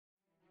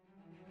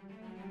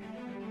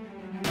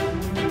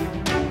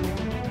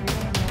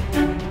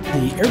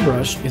The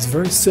airbrush is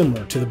very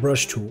similar to the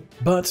brush tool,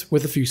 but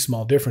with a few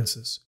small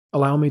differences.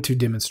 Allow me to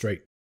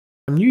demonstrate.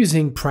 I'm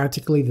using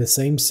practically the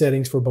same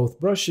settings for both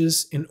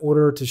brushes in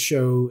order to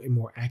show a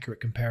more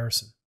accurate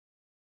comparison.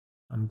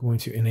 I'm going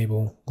to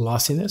enable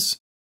glossiness.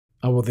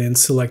 I will then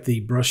select the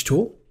brush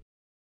tool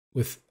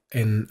with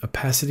an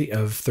opacity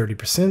of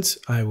 30%.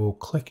 I will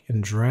click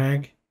and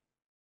drag,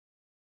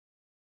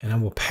 and I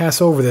will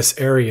pass over this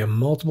area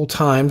multiple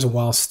times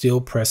while still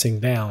pressing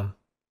down.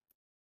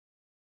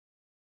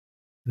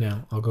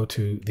 Now I'll go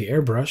to the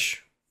airbrush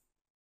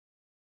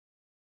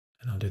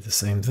and I'll do the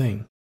same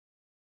thing.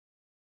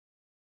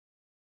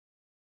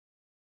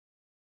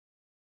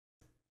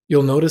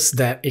 You'll notice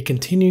that it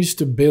continues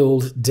to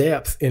build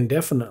depth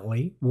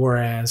indefinitely,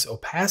 whereas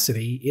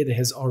opacity, it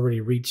has already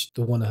reached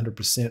the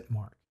 100%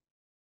 mark.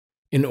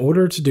 In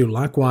order to do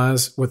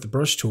likewise with the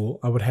brush tool,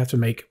 I would have to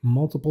make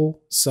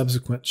multiple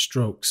subsequent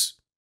strokes.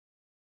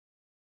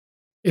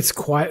 It's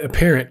quite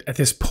apparent at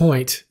this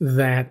point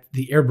that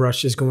the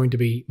airbrush is going to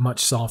be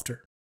much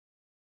softer.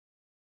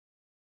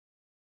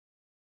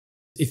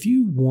 If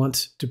you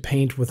want to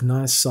paint with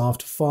nice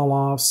soft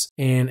fall-offs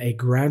and a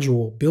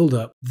gradual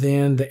buildup,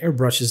 then the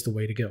airbrush is the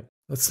way to go.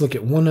 Let's look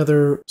at one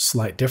other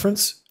slight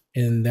difference,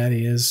 and that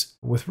is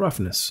with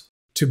roughness.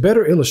 To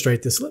better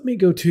illustrate this, let me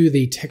go to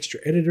the texture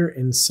editor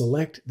and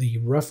select the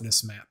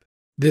roughness map.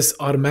 This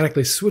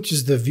automatically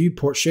switches the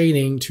viewport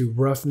shading to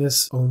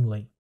roughness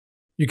only.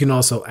 You can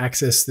also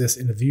access this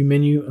in the view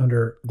menu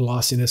under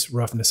glossiness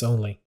roughness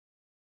only.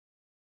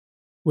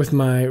 With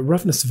my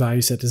roughness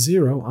value set to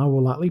 0, I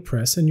will lightly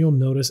press and you'll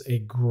notice a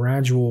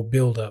gradual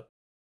buildup.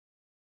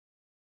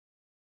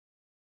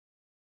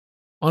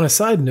 On a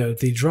side note,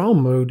 the draw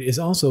mode is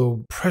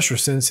also pressure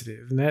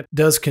sensitive, and that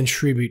does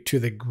contribute to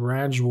the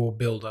gradual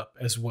buildup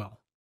as well.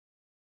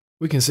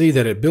 We can see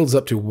that it builds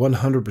up to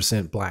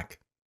 100% black.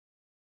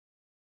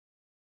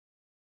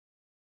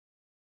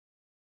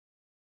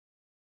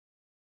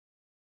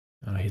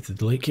 I'll hit the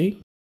delete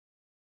key.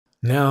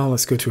 Now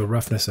let's go to a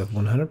roughness of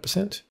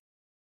 100%.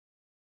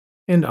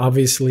 And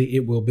obviously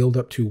it will build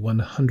up to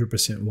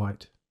 100%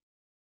 white.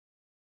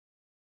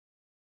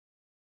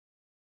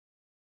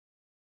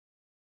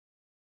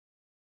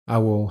 I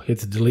will hit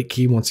the delete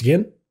key once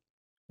again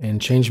and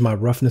change my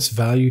roughness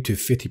value to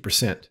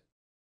 50%.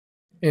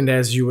 And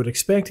as you would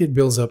expect, it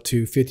builds up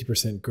to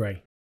 50%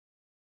 gray.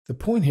 The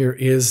point here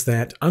is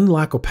that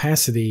unlike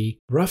opacity,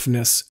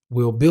 roughness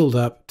will build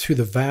up to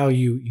the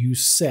value you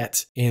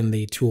set in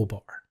the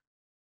toolbar.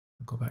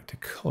 I'll go back to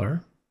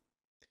color.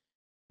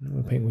 I'm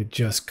going to paint with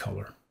just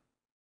color.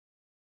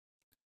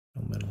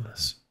 No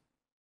middleness.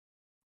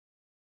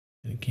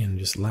 And again,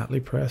 just lightly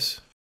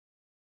press.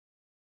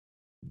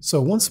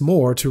 So once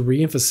more, to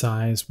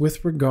reemphasize,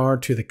 with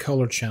regard to the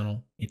color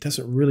channel, it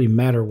doesn't really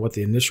matter what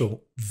the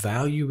initial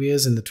value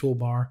is in the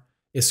toolbar.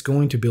 It's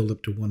going to build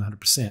up to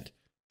 100%.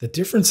 The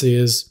difference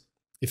is,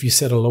 if you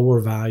set a lower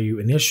value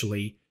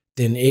initially,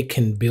 then it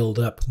can build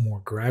up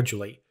more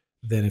gradually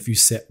than if you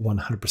set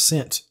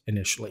 100%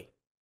 initially.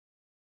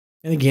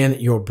 And again,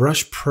 your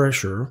brush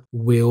pressure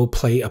will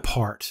play a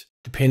part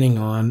depending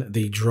on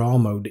the draw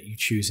mode that you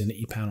choose in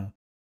the ePanel.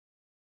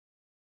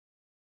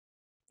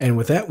 And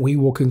with that, we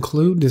will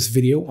conclude this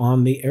video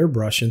on the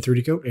airbrush in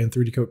 3D Coat and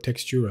 3D Coat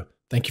Textura.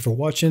 Thank you for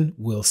watching.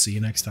 We'll see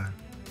you next time.